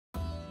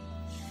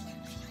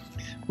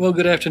Well,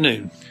 good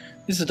afternoon.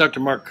 This is Dr.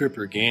 Mark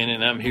Cooper again,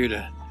 and I'm here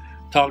to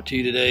talk to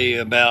you today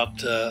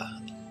about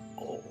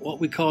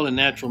what we call in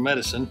natural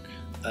medicine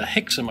a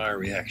Herxheimer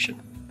reaction.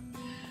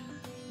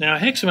 Now, a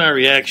Herxheimer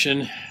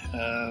reaction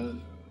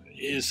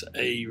is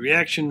a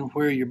reaction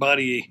where your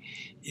body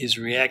is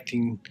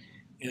reacting,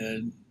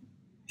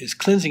 is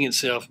cleansing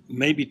itself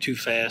maybe too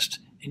fast,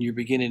 and you're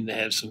beginning to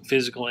have some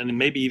physical and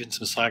maybe even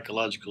some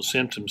psychological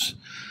symptoms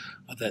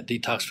of that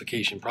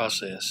detoxification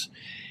process.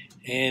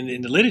 And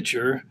in the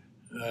literature,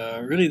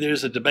 really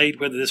there's a debate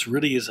whether this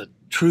really is a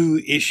true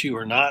issue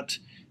or not.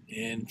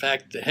 In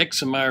fact, the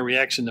Herxheimer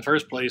reaction in the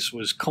first place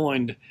was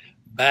coined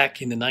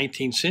back in the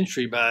 19th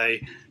century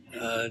by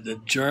the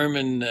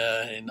German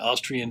and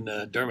Austrian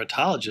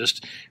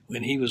dermatologist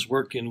when he was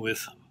working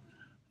with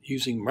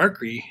using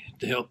mercury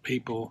to help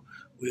people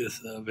with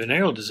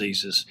venereal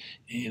diseases.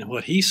 And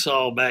what he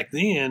saw back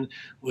then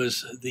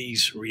was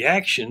these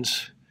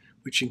reactions,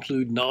 which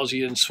include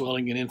nausea and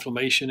swelling and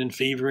inflammation and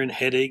fever and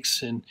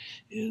headaches and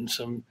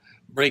some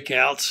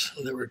breakouts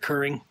that were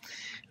occurring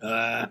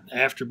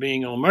after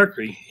being on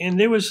mercury. And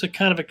there was a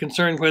kind of a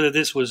concern whether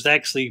this was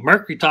actually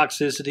mercury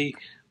toxicity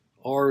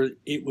or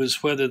it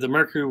was whether the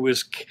mercury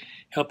was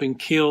helping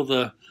kill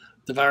the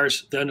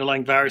virus, the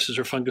underlying viruses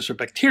or fungus or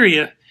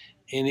bacteria,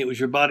 and it was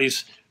your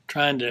body's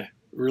trying to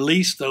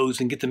release those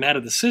and get them out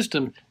of the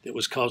system that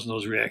was causing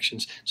those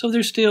reactions. So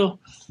there's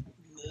still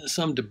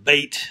some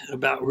debate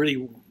about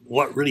really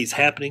what really is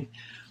happening.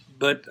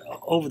 But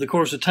over the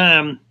course of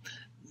time,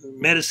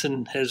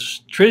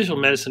 traditional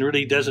medicine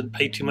really doesn't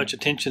pay too much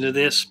attention to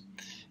this.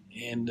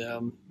 And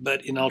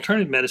but in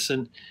alternative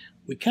medicine,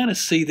 we kind of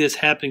see this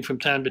happening from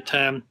time to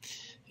time.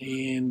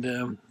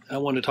 And I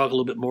want to talk a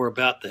little bit more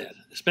about that,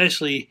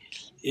 especially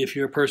if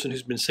you're a person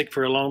who's been sick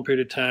for a long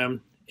period of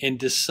time and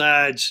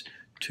decides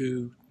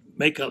to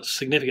make a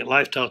significant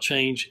lifestyle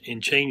change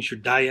and change your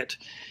diet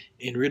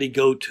and really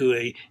go to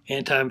a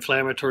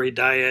anti-inflammatory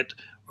diet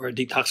or a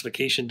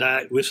detoxification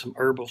diet with some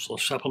herbals or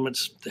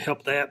supplements to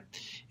help that.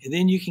 And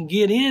then you can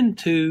get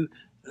into,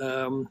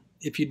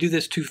 if you do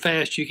this too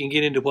fast, you can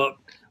get into what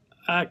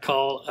I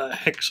call a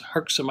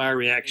Herxheimer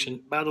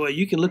reaction. By the way,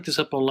 you can look this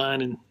up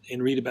online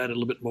and read about it a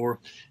little bit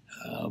more.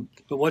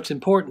 But what's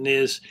important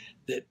is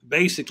that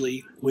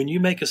basically when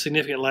you make a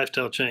significant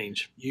lifestyle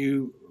change,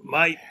 you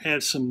might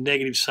have some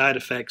negative side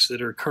effects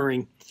that are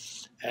occurring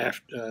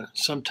after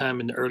sometime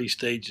in the early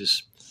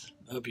stages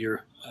of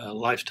your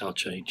lifestyle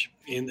change.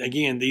 And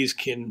again, these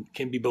can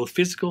be both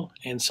physical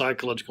and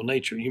psychological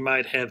nature. You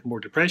might have more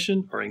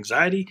depression or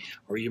anxiety,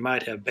 or you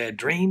might have bad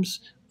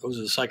dreams. Those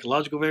are the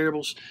psychological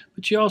variables.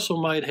 But you also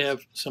might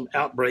have some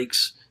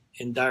outbreaks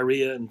in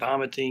diarrhea and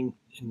vomiting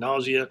and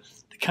nausea,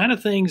 the kind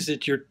of things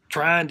that you're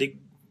trying to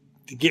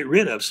get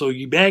rid of. So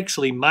you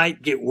actually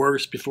might get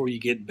worse before you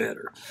get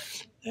better.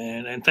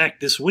 And in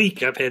fact, this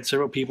week I've had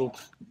several people,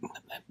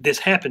 this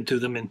happened to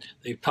them, and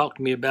they've talked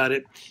to me about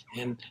it.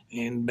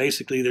 And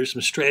basically there's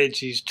some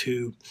strategies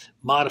to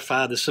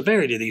modify the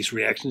severity of these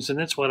reactions, and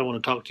that's what I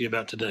want to talk to you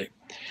about today.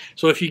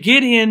 So if you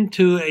get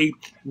into a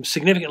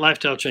significant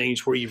lifestyle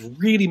change where you've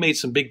really made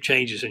some big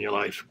changes in your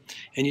life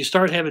and you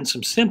start having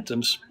some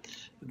symptoms,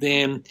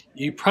 then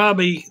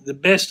the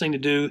best thing to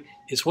do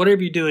is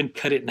whatever you're doing,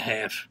 cut it in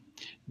half.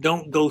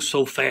 Don't go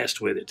so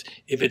fast with it.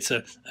 If it's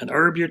an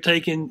herb you're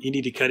taking, you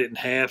need to cut it in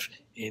half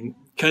and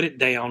cut it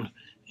down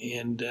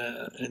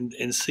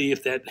and see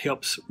if that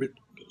helps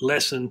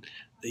lessen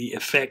the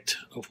effect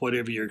of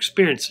whatever you're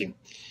experiencing.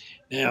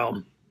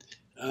 Now,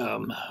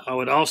 I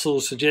would also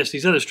suggest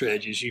these other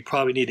strategies. You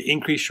probably need to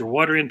increase your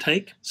water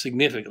intake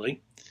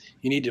significantly.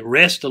 You need to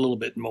rest a little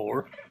bit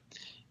more.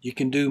 You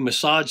can do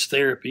massage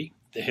therapy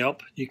to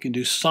help. You can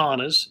do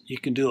saunas. You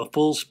can do a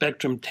full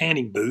spectrum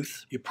tanning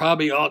booth. You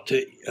probably ought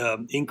to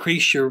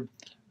increase your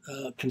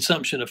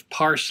consumption of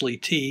parsley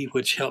tea,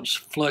 which helps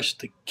flush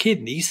the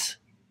kidneys.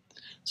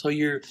 So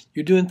you're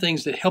doing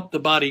things that help the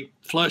body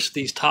flush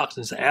these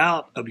toxins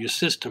out of your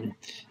system,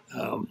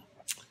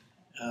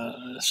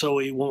 so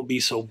it won't be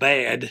so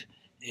bad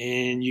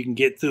and you can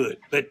get through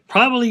it. But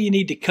probably you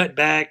need to cut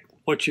back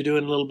what you're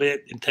doing a little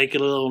bit and take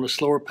it a little on a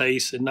slower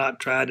pace and not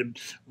try to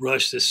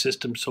rush this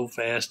system so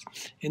fast.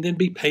 And then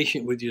be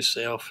patient with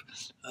yourself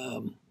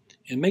and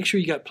make sure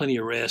you got plenty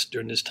of rest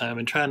during this time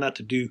and try not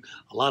to do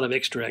a lot of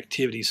extra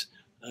activities.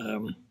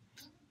 I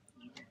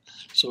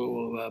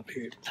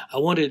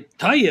wanted to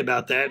tell you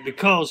about that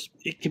because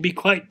it can be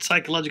quite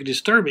psychologically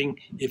disturbing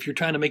if you're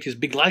trying to make these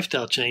big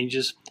lifestyle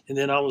changes and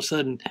then all of a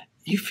sudden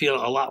you feel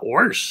a lot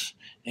worse.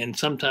 And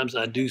sometimes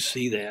I do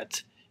see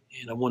that,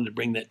 and I wanted to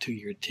bring that to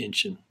your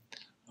attention.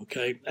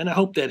 Okay, and I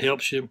hope that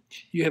helps you.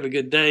 You have a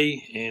good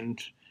day,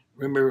 and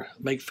remember,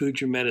 make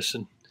food your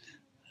medicine.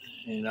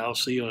 And I'll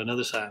see you on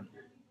another side.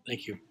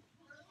 Thank you.